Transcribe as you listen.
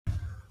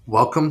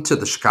Welcome to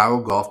the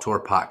Chicago Golf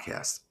Tour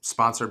podcast,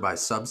 sponsored by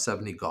Sub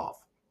 70 Golf.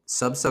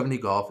 Sub 70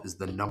 Golf is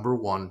the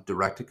 #1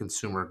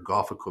 direct-to-consumer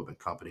golf equipment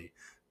company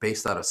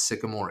based out of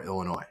Sycamore,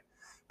 Illinois.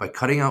 By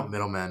cutting out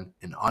middlemen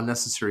and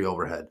unnecessary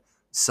overhead,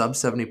 Sub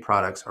 70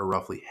 products are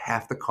roughly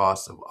half the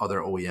cost of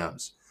other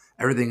OEMs.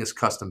 Everything is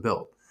custom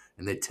built,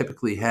 and they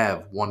typically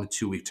have 1 to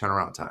 2 week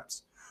turnaround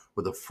times.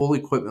 With a full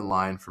equipment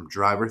line from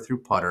driver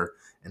through putter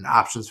and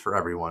options for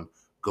everyone,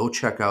 go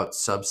check out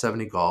Sub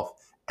 70 Golf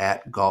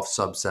at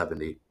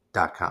golfsub70.com.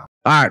 All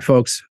right,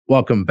 folks,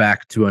 welcome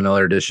back to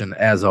another edition.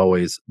 As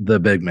always, the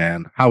big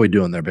man. How we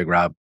doing there, Big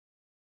Rob?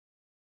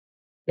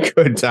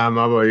 Good, Tom.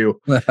 How about you?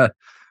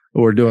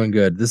 We're doing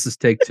good. This is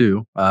take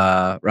two.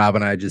 Rob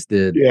and I just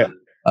did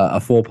a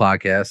full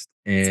podcast,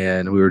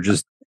 and we were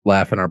just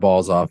laughing our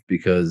balls off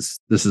because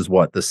this is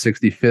what, the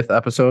 65th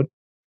episode?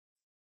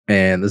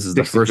 And this is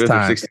the first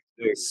time.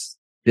 66.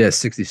 Yeah,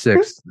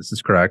 66. This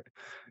is correct.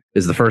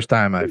 Is the first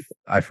time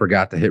I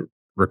forgot to hit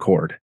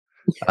record.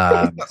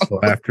 So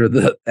after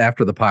the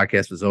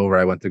podcast was over,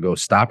 I went to go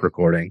stop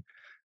recording,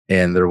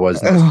 and there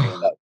was no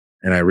stand up,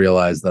 and I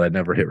realized that I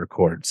never hit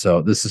record.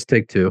 So this is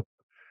take two.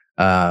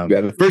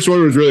 The first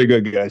one was really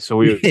good, guys. So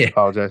we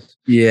apologize.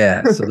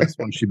 Yeah, so this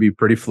one should be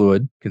pretty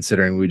fluid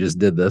considering we just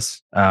did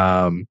this.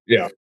 Rob,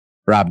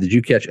 did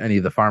you catch any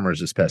of the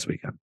Farmers this past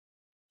weekend?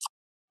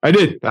 I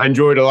did. I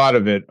enjoyed a lot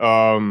of it.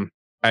 I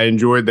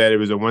enjoyed that it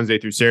was a Wednesday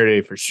through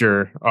Saturday for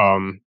sure.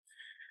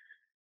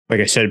 Like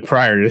I said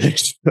prior to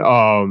this,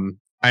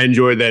 I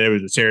enjoyed that it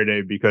was a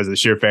Saturday because of the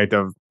sheer fact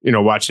of,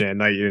 watching it at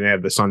night. You didn't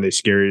have the Sunday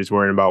scaries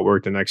worrying about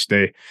work the next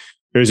day.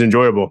 It was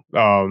enjoyable.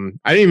 I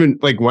didn't even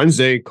like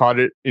Wednesday, caught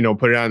it,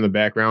 put it on in the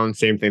background.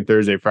 Same thing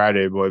Thursday,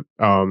 Friday, but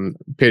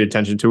paid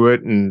attention to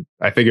it. And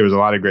I think it was a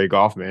lot of great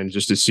golf, man,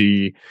 just to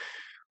see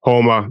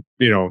Homa,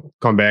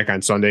 come back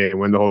on Sunday and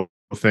win the whole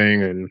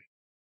thing. And,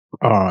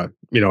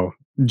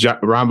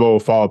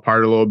 Rombo fall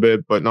apart a little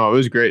bit, but no, it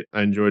was great.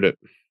 I enjoyed it.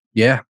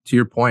 Yeah, to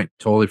your point,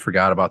 totally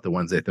forgot about the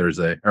Wednesday through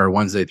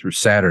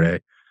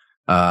Saturday.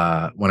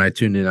 When I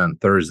tuned in on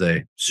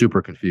Thursday,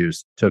 super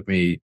confused. Took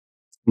me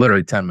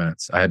literally 10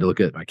 minutes. I had to look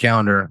at my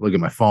calendar, look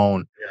at my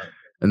phone,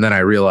 and then I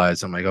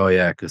realized I'm like, oh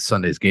yeah, because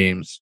Sunday's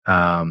games.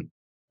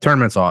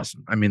 Tournament's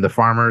awesome. I mean, the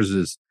Farmers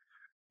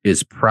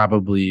is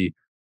probably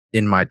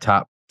in my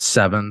top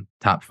 7,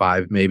 top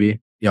 5, maybe.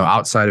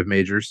 Outside of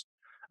majors.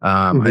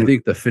 I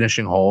think the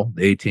finishing hole,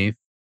 the 18th,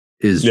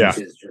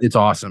 it's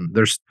awesome.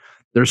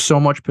 There's so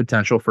much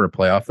potential for a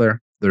playoff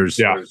there.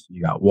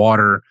 You got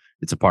water.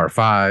 It's a par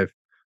 5.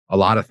 A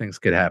lot of things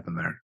could happen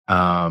there.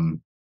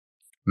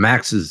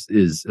 Max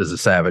is a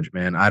savage,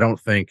 man. I don't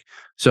think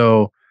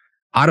so.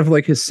 Out of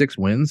like his 6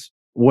 wins,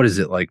 what is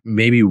it, like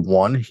maybe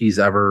 1 he's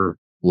ever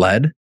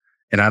led,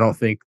 and I don't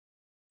think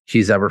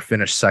he's ever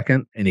finished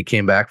second. And he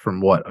came back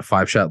from what, a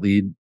 5-shot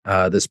lead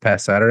this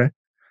past Saturday.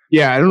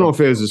 Yeah, I don't know if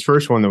it was his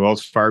first one, the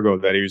Wells Fargo,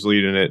 that he was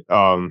leading it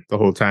the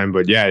whole time.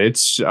 But yeah,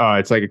 it's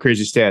like a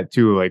crazy stat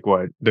too. Like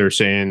what they're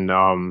saying,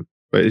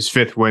 his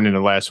 5th win in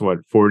the last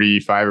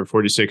 45 or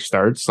 46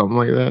 starts, something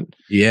like that.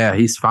 Yeah,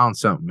 he's found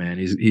something, man.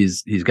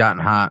 He's gotten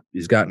hot.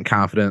 He's gotten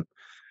confident.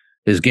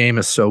 His game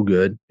is so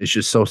good. It's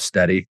just so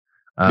steady.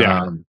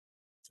 And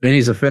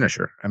he's a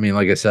finisher. I mean,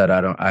 like I said,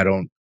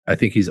 I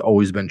think he's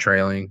always been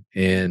trailing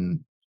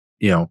in,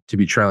 to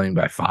be trailing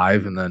by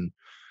 5 and then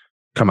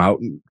come out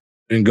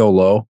and go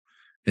low.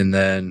 And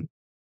then,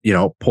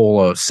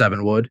 pull a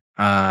 7-wood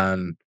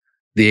on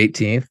the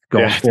 18th,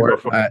 going for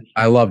it.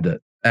 I loved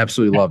it.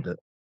 Absolutely loved it.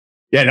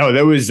 Yeah, no,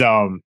 that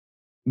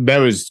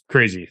was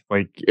crazy.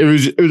 Like it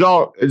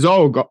was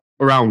all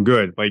around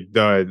good. Like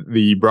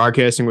the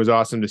broadcasting was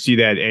awesome to see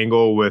that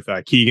angle with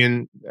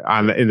Keegan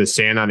in the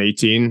sand on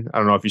 18. I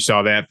don't know if you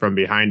saw that from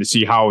behind to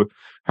see how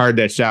hard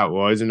that shot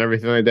was and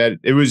everything like that.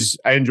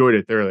 I enjoyed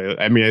it thoroughly.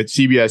 I mean,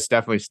 CBS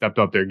definitely stepped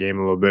up their game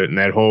a little bit, and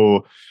that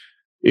whole,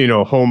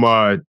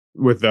 Homa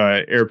with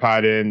the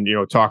AirPod in,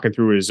 talking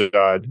through his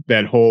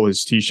that hole,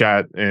 his tee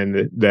shot,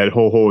 and that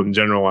whole hole in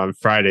general on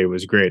Friday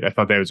was great. I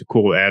thought that was a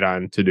cool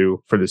add-on to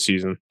do for the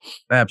season.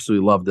 I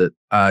absolutely loved it.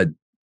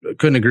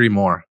 Couldn't agree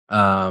more.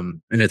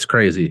 And it's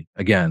crazy.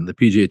 Again, the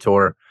PGA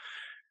Tour,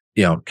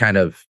 kind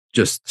of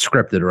just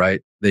scripted, right?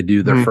 They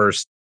do their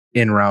first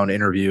in-round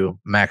interview.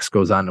 Max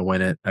goes on to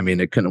win it. I mean,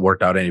 it couldn't have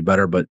worked out any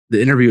better, but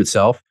the interview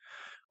itself,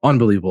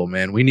 unbelievable,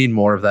 man. We need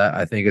more of that.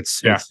 I think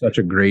it's such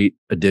a great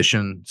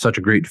addition, such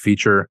a great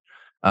feature.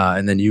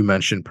 And then you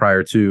mentioned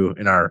prior to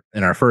in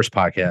our first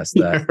podcast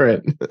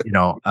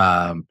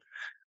that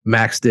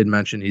Max did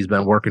mention he's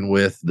been working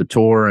with the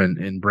tour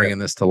and bringing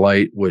this to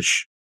light,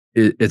 which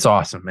it's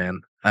awesome,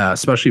 man.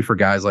 Especially for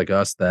guys like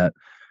us that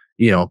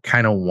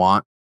kind of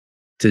want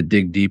to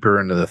dig deeper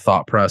into the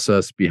thought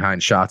process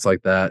behind shots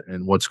like that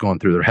and what's going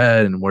through their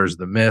head and where's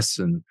the miss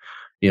and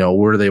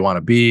where do they want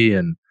to be.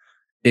 And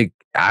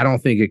I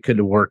don't think it could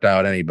have worked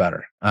out any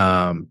better.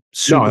 No,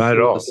 not at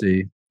all. To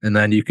see. And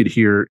then you could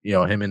hear,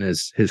 him and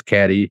his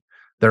caddy,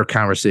 their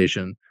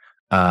conversation.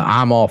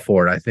 I'm all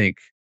for it. I think,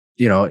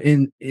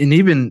 in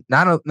even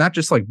not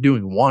just like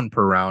doing 1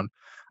 per round.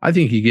 I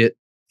think you get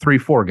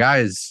 3-4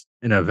 guys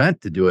an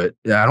event to do it,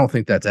 I don't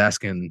think that's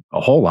asking a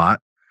whole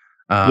lot.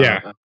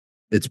 Yeah.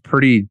 It's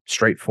pretty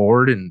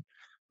straightforward,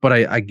 but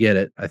I get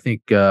it. I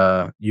think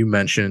you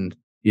mentioned,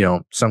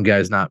 some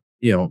guys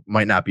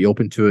might not be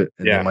open to it,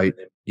 and they might,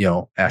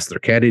 ask their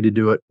caddy to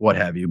do it, what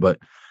have you. But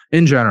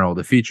in general,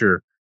 the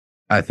feature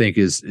I think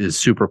is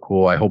super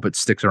cool. I hope it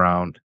sticks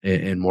around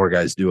and more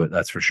guys do it.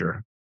 That's for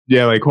sure.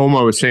 Yeah, like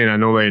Homo was saying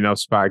on Nobody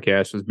Enough's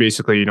podcast, was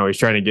basically, he's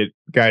trying to get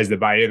guys to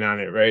buy in on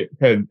it, right?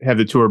 Have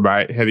the tour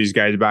have these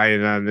guys buy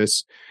in on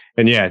this.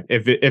 And yeah,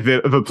 if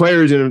a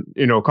player is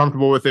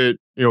comfortable with it,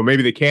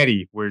 maybe the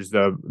caddy wears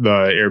the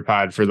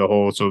AirPod for the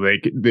hole, so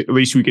at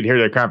least we could hear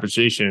their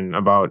conversation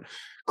about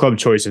club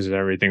choices and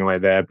everything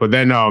like that. But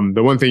then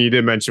the one thing you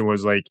did mention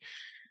was like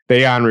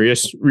the Aon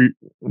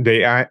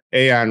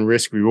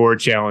risk reward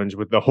challenge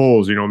with the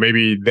holes.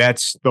 Maybe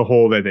that's the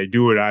hole that they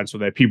do it on, so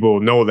that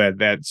people know that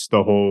that's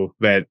the hole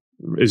that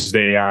is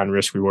the Aon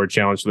risk reward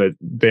challenge, so that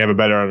they have a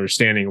better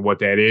understanding of what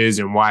that is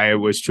and why it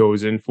was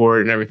chosen for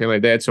it and everything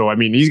like that. So I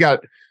mean, he's got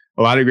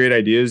a lot of great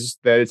ideas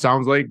that it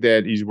sounds like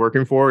that he's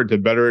working for to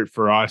better it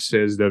for us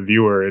as the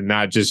viewer, and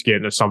not just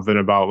getting to something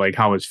about like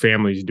how his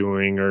family's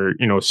doing or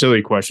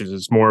silly questions.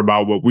 It's more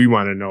about what we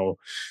want to know,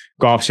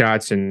 golf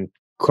shots and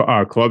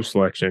club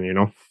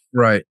selection.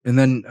 Right. And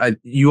then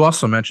you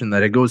also mentioned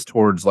that it goes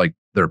towards like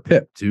their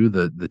PIP too,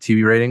 the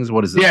TV ratings.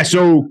 What is it? Yeah.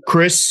 So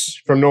Chris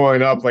from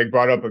Knowing Up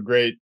brought up a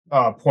great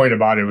point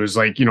about it. It was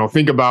like,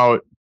 think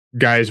about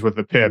guys with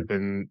the PIP,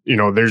 and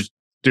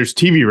there's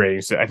TV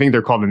ratings. I think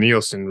they're called the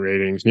Nielsen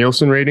ratings.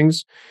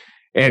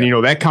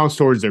 And that counts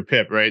towards their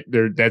PIP, right?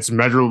 That's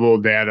measurable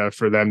data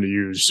for them to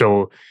use.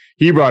 So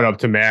he brought up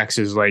to Max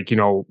is like,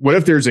 what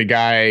if there's a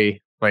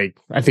guy, like,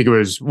 I think it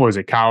was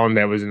Colin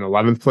that was in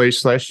 11th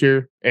place last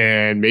year,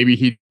 and maybe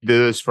he did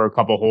this for a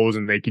couple holes,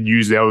 and they could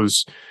use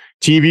those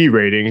TV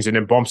ratings, and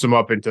it bumps them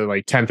up into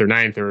like 10th or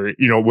 9th,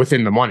 or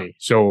within the money.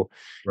 So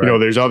right.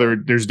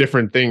 There's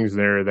different things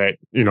there that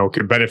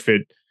could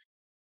benefit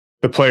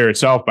the player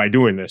itself by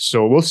doing this.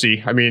 So we'll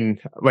see. I mean,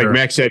 like sure.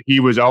 Max said,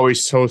 he was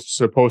always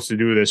supposed to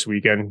do this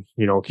weekend.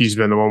 He's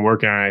been the one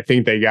working on it. I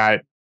think they got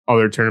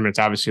other tournaments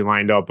obviously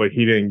lined up, but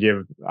he didn't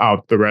give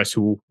out the rest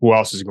who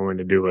else is going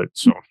to do it.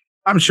 So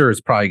I'm sure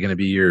it's probably going to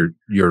be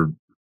your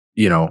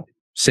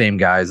same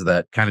guys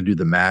that kind of do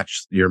the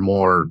match, your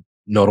more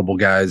notable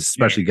guys,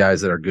 especially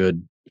guys that are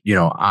good,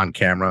 on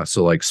camera.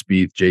 So like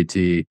Spieth,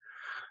 JT.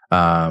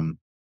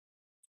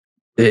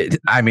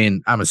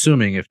 I'm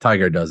assuming if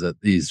Tiger does it,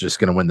 he's just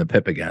going to win the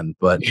PIP again.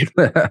 But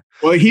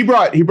well, he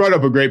brought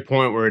up a great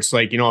point where it's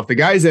like, if the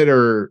guys that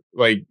are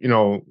like,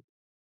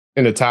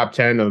 in the top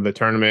 10 of the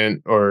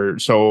tournament, or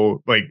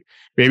so, like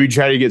maybe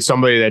try to get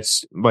somebody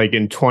that's like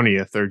in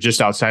 20th or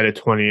just outside of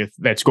 20th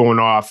that's going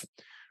off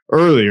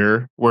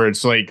earlier, where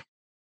it's like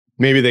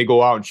maybe they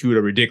go out and shoot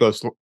a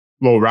ridiculous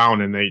low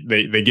round and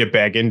they get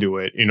back into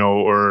it,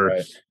 or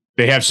right.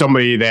 They have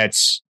somebody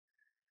that's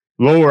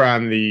lower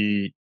on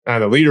the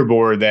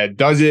leaderboard that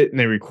does it, and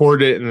they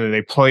record it, and then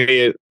they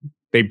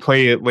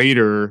play it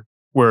later,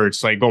 where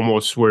it's like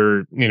almost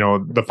where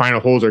the final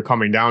holes are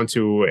coming down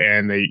to,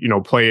 and they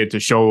play it to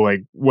show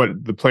like what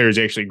the player is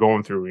actually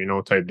going through,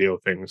 type deal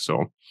things.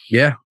 So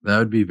yeah, that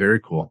would be very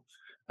cool.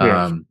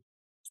 Yeah.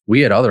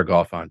 We had other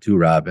golf on too,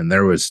 Rob, and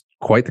there was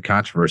quite the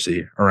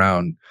controversy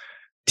around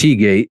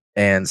T-Gate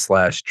and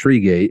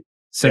 /Treegate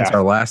since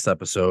our last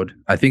episode.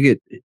 I think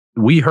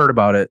we heard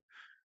about it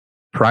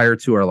prior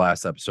to our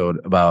last episode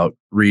about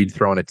Reed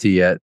throwing a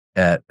tee at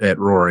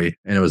Rory,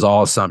 and it was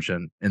all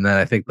assumption. And then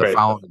I think the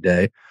following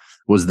day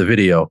was the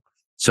video.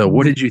 So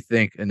what did you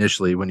think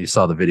initially when you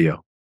saw the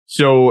video?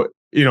 So,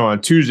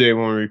 on Tuesday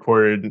when we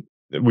recorded,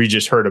 we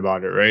just heard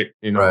about it, right?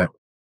 Right.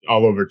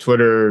 All over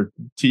Twitter,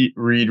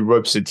 Reed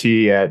whips a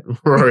tee at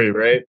Rory,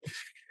 right?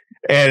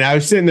 And I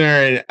was sitting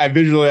there and I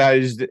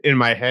visualized in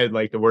my head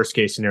like the worst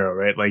case scenario,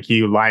 right? Like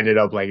he lined it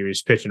up like he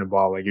was pitching a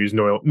ball, like he was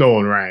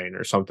Nolan Ryan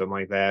or something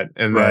like that.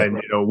 And then,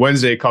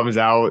 Wednesday comes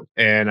out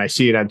and I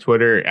see it on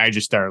Twitter. I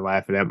just started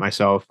laughing at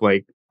myself.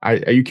 Like, are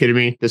you kidding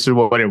me? This is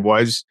what it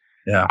was.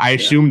 Yeah. I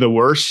assumed the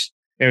worst.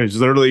 It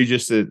was literally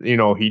just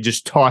he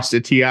just tossed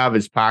a tee out of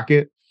his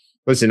pocket.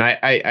 Listen,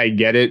 I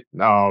get it.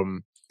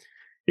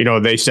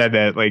 They said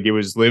that like it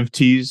was Live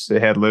tees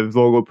that had Live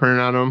logo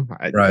printed on them.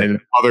 Right. And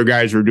other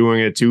guys were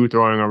doing it too,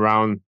 throwing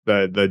around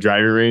the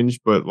driving range.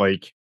 But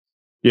like,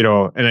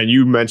 and then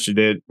you mentioned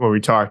it when we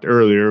talked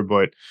earlier,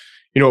 but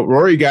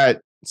Rory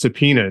got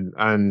subpoenaed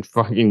on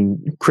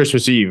fucking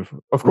Christmas Eve.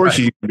 Of course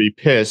he's gonna be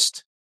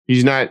pissed.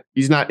 He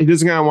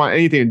doesn't gonna want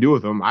anything to do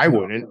with him. I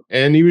wouldn't.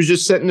 And he was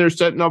just sitting there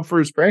setting up for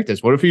his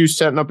practice. What if he was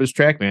setting up his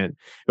TrackMan?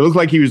 It looked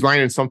like he was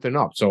lining something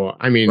up. So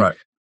I mean,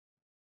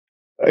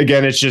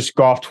 again, it's just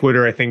golf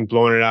Twitter, I think,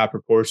 blowing it out of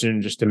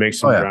proportion just to make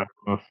some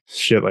drama,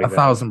 shit like that.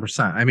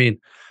 1,000%. I mean,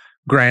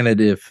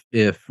 granted,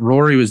 if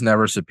Rory was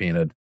never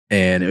subpoenaed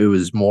and it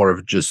was more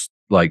of just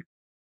like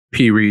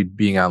P. Reed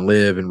being on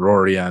Live and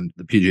Rory on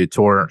the PGA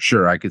Tour,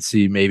 sure, I could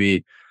see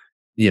maybe,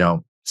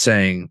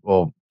 saying,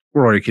 well,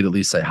 Rory could at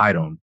least say hi to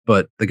him.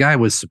 But the guy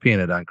was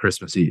subpoenaed on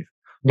Christmas Eve.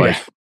 Like,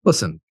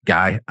 listen,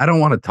 guy, I don't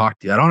want to talk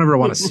to you. I don't ever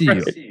want to see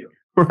you.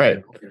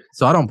 Right.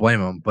 So I don't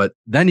blame him. But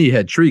then you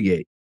had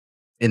Treegate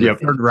in the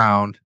third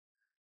round.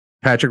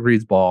 Patrick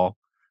Reed's ball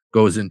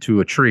goes into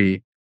a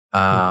tree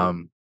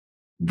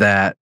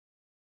that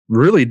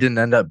really didn't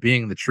end up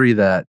being the tree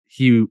that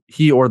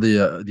he or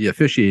the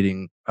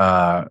officiating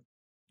the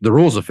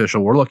rules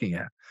official were looking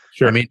at.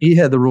 Sure. I mean, he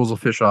had the rules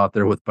official out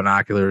there with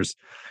binoculars,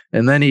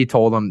 and then he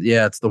told them,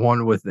 "Yeah, it's the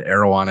one with the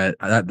arrow on it.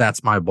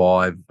 That's my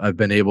ball. I've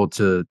been able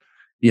to,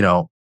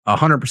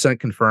 100%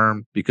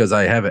 confirm because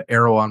I have an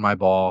arrow on my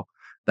ball.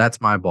 That's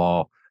my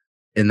ball."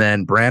 And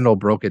then Brandel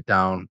broke it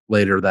down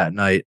later that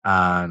night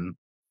on,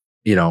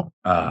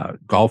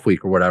 Golf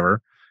Week or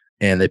whatever,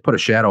 and they put a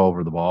shadow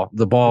over the ball.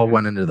 The ball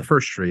went into the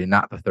first tree,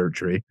 not the third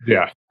tree.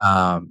 Yeah.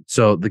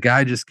 So the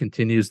guy just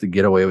continues to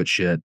get away with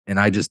shit, and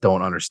I just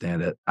don't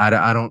understand it. I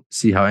don't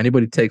see how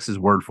anybody takes his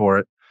word for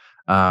it.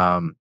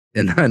 And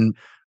then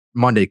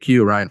Monday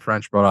Q, Ryan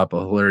French brought up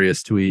a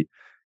hilarious tweet.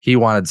 He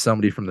wanted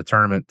somebody from the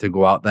tournament to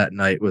go out that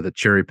night with a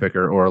cherry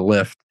picker or a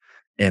lift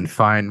and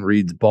find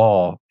Reed's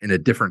ball in a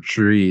different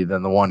tree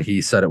than the one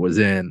he said it was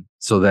in,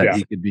 so that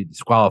he could be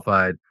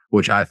disqualified,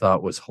 which I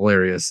thought was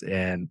hilarious.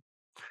 And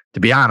to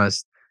be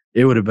honest,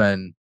 it would have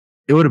been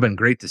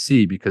great to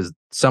see because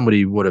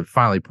somebody would have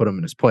finally put him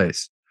in his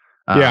place.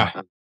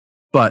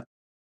 But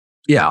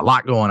a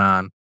lot going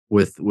on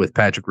with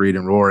Patrick Reed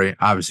and Rory.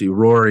 Obviously,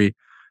 Rory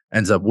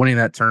ends up winning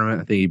that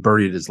tournament. I think he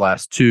birdied his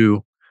last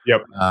two.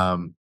 Yep.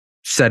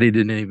 Said he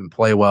didn't even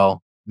play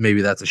well.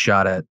 Maybe that's a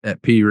shot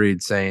at P.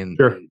 Reed saying,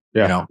 sure.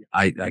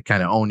 I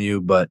kind of own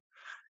you. But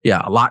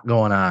a lot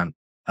going on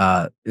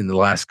in the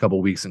last couple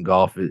of weeks in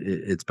golf.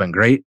 It's been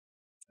great.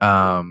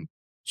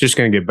 It's just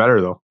going to get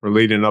better though. We're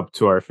leading up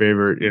to our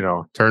favorite,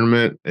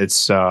 tournament.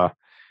 It's then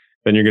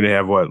you're going to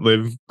have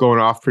Liv going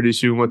off pretty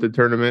soon with the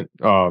tournament.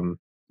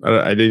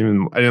 I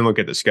didn't look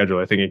at the schedule.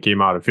 I think it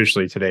came out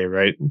officially today,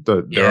 right?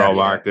 They're all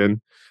locked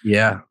in.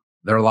 Yeah,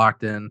 they're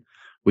locked in.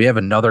 We have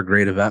another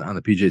great event on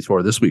the PGA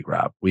Tour this week,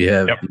 Rob. We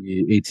have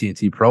the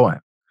AT&T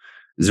Pro-Am.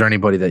 Is there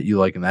anybody that you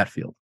like in that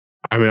field?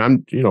 I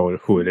mean, you know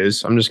who it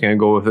is. I'm just going to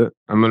go with it.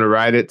 I'm going to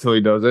ride it till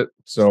he does it.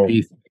 So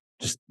Spieth,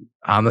 just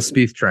on the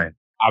Spieth train.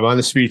 I'm on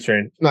the Spieth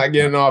train. Not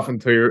getting off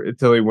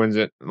until he wins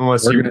it,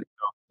 unless he wins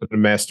the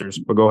Masters.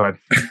 But go ahead.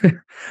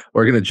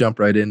 We're going to jump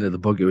right into the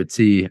Boogie with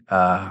T.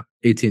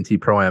 AT&T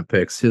Pro-Am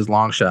picks. His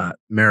long shot,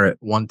 Merritt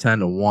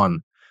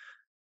 110-1,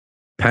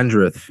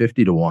 Pendrith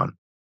 50-1,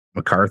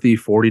 McCarthy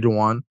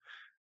 40-1,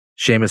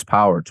 Seamus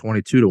Power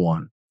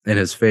 22-1, and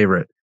his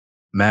favorite,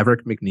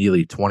 Maverick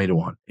McNeely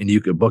 20-1. And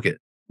you could book it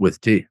with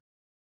T.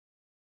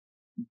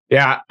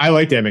 Yeah, I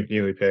like that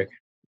McNeely pick.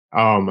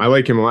 I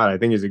like him a lot. I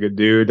think he's a good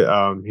dude.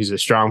 He's a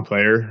strong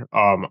player.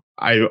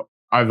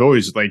 I've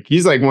always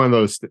he's like one of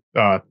those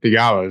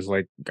Thigalas.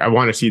 Like I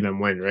want to see them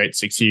win, right?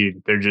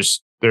 Succeed.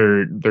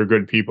 They're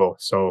good people.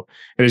 So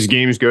and his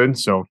game's good.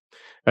 So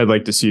I'd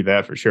like to see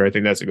that for sure. I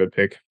think that's a good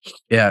pick.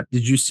 Yeah.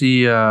 Did you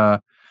see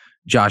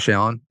Josh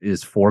Allen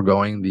is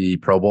foregoing the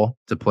Pro Bowl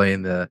to play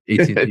in the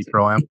AT&T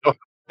Pro-Am?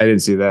 I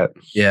didn't see that.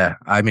 Yeah.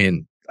 I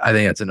mean, I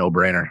think it's a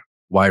no-brainer.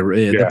 Why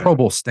the Pro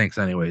Bowl stinks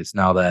anyways,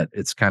 now that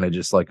it's kind of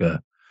just like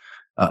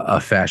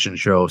a fashion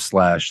show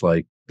 /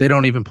 like they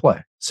don't even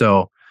play.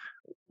 So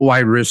why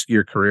risk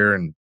your career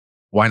and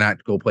why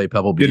not go play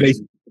Pebble Beach?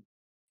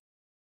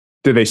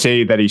 Did they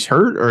say that he's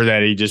hurt or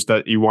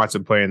that he wants to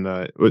play in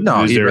the?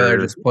 No, he'd rather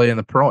just play in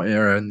the Pro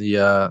or in the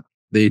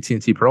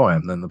AT&T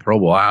Pro-Am than the Pro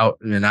Bowl.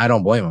 And I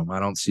don't blame him. I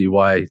don't see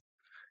why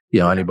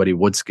anybody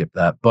would skip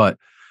that. But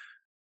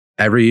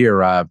every year,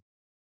 Rob,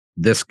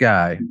 this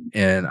guy,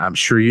 and I'm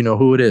sure you know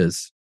who it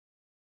is.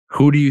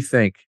 Who do you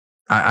think?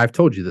 I've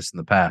told you this in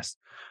the past.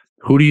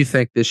 Who do you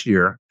think this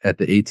year at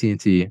the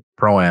AT&T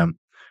Pro-Am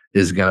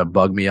is going to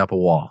bug me up a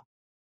wall?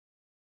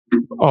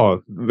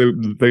 Oh,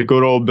 the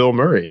good old Bill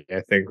Murray,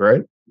 I think,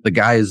 right? The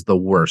guy is the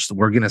worst.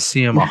 We're going to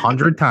see him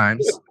 100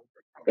 times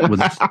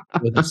with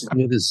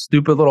his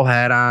stupid little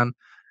hat on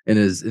and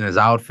his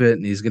outfit,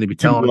 and he's going to be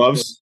telling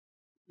gloves.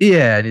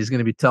 Yeah, and he's going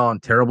to be telling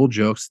terrible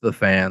jokes to the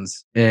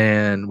fans,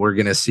 and we're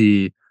going to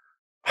see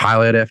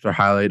highlight after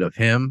highlight of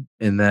him,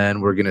 and then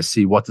we're going to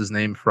see what's his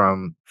name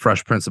from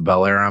Fresh Prince of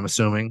Bel-Air, I'm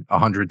assuming,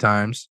 100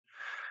 times.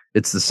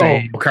 It's the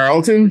same. Oh,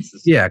 Carlton?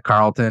 Yeah,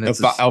 Carlton.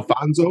 It's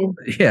Alfonso?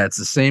 Yeah, it's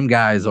the same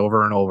guys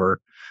over and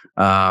over.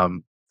 I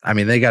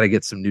mean, they got to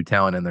get some new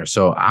talent in there.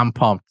 So I'm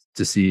pumped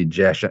to see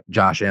Josh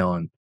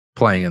Allen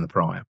playing in the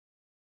Pro-Am.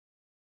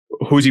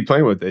 Who's he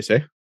playing with, they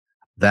say?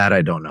 That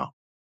I don't know.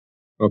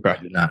 Okay. I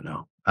do not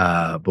know.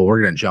 But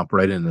we're going to jump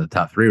right into the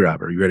top three,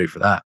 Rob. Are you ready for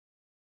that?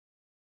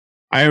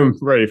 I am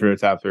ready for the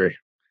top three.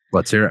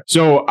 Let's hear it.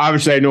 So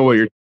obviously I know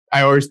what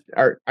I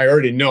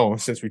already know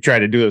since we tried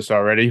to do this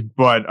already,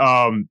 but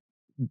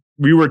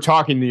we were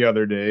talking the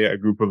other day, a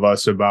group of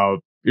us,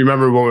 about, you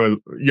remember when we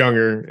were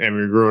younger and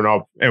we were growing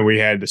up and we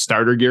had the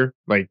starter gear,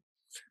 like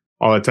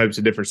all the types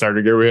of different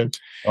starter gear we had.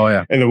 Oh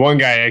yeah. And the one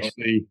guy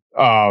actually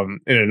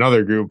in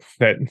another group,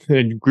 that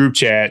in group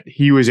chat,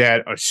 he was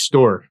at a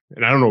store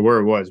and I don't know where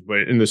it was,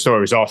 but in the store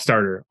it was all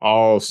starter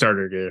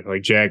gear,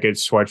 like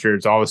jackets,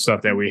 sweatshirts, all the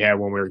stuff that we had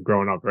when we were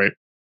growing up, right?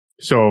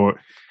 So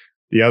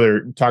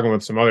talking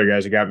with some other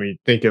guys, it got me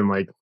thinking,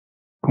 like,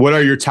 what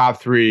are your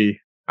top three?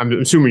 I'm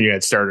assuming you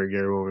had starter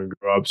gear when we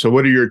grew up. So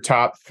what are your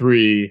top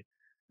three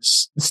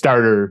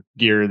starter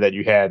gear that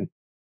you had?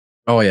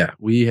 Oh yeah,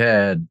 we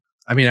had.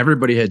 I mean,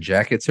 everybody had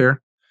jackets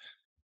here.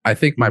 I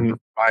think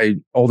my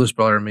oldest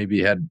brother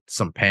maybe had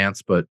some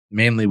pants, but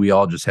mainly we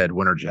all just had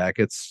winter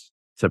jackets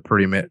to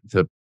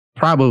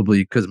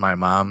probably because my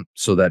mom,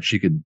 so that she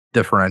could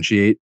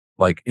differentiate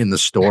like in the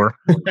store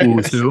who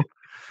was who.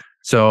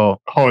 So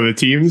the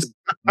teams.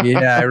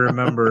 Yeah, I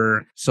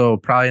remember. So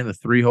probably in the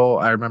 3-hole,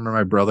 I remember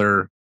my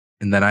brother,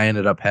 and then I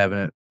ended up having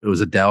it. It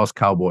was a Dallas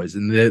Cowboys,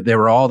 and they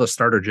were all the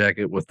starter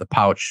jacket with the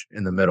pouch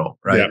in the middle,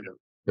 right? Yep.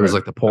 It was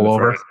like the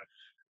pullover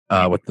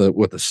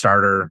with the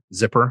starter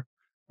zipper.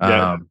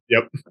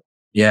 Yep.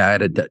 Yeah, I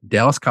had a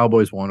Dallas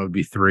Cowboys one would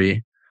be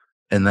 3,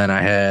 and then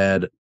I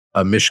had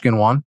a Michigan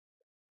one.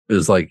 It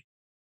was like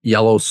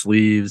yellow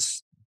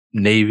sleeves,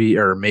 navy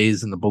or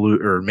maize in the blue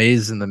or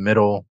maize in the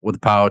middle with a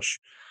pouch.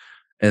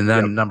 And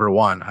then number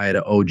 1, I had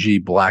an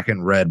OG black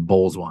and red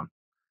Bulls one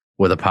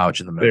with a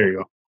pouch in the middle. There you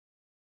go.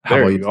 How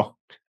about you go?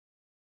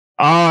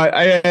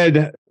 I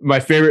had my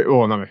favorite.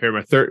 Well, not my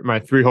favorite. My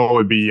 3-hole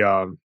would be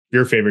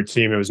your favorite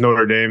team. It was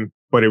Notre Dame,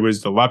 but it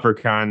was the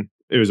Leprechaun.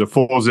 It was a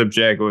full zip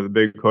jacket with a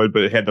big hood,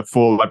 but it had the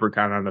full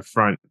Leprechaun on the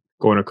front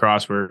going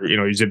across where,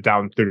 you zip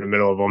down through the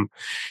middle of them.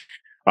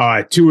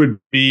 2 would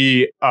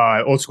be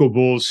old school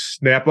Bulls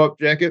snap up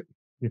jacket,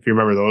 if you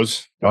remember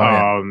those.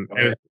 And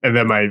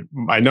then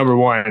my number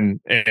 1,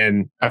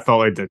 and I felt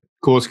like the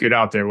coolest kid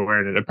out there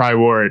wearing it. I probably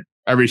wore it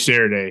every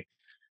Saturday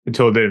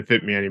until it didn't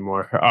fit me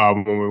anymore.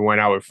 When we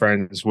went out with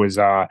friends, was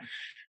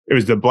it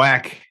was the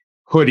black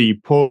hoodie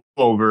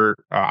pullover,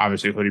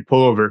 obviously hoodie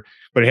pullover,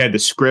 but it had the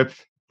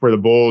script for the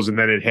Bulls, and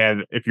then it had,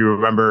 if you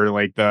remember,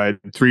 like the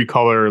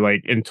 3-color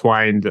like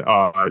entwined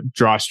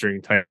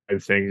drawstring type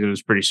of things. It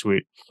was pretty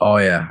sweet. Oh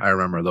yeah, I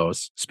remember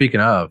those.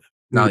 Speaking of,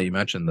 now that you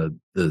mentioned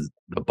the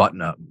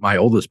button up, my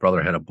oldest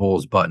brother had a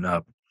Bulls button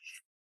up,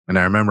 and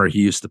I remember he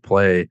used to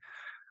play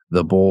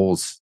the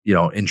Bulls,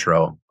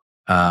 intro,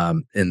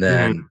 and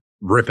then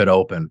rip it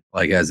open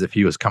like as if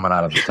he was coming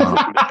out of the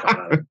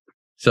tunnel.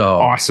 So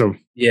awesome.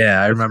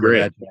 Yeah, I remember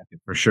that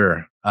jacket for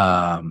sure.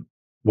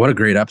 What a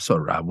great episode,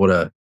 Rob.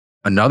 What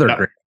another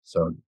great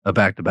episode, a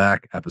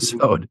back-to-back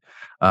episode.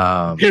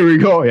 Here we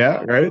go.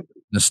 Yeah, right.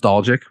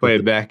 Nostalgic. Play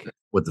it back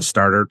with the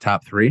starter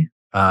top 3.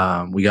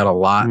 We got a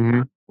lot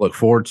to look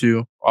forward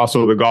to.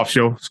 Also, the golf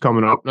show is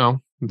coming up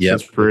now.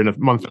 Yes, for in the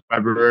month of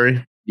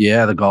February.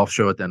 Yeah, the golf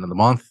show at the end of the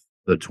month,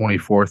 the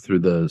 24th through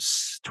the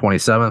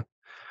 27th.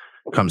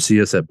 Come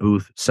see us at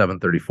booth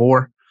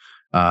 734.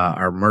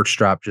 Our merch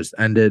drop just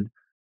ended.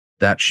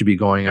 That should be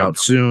going out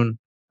soon.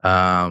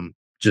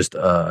 Just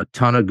a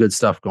ton of good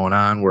stuff going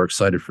on. We're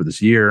excited for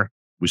this year.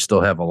 We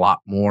still have a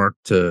lot more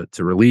to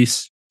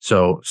release.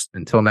 So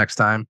until next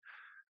time,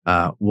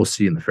 we'll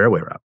see you in the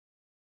fairway, Rob.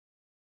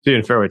 See you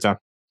in fairway, Tom.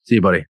 See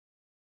you, buddy.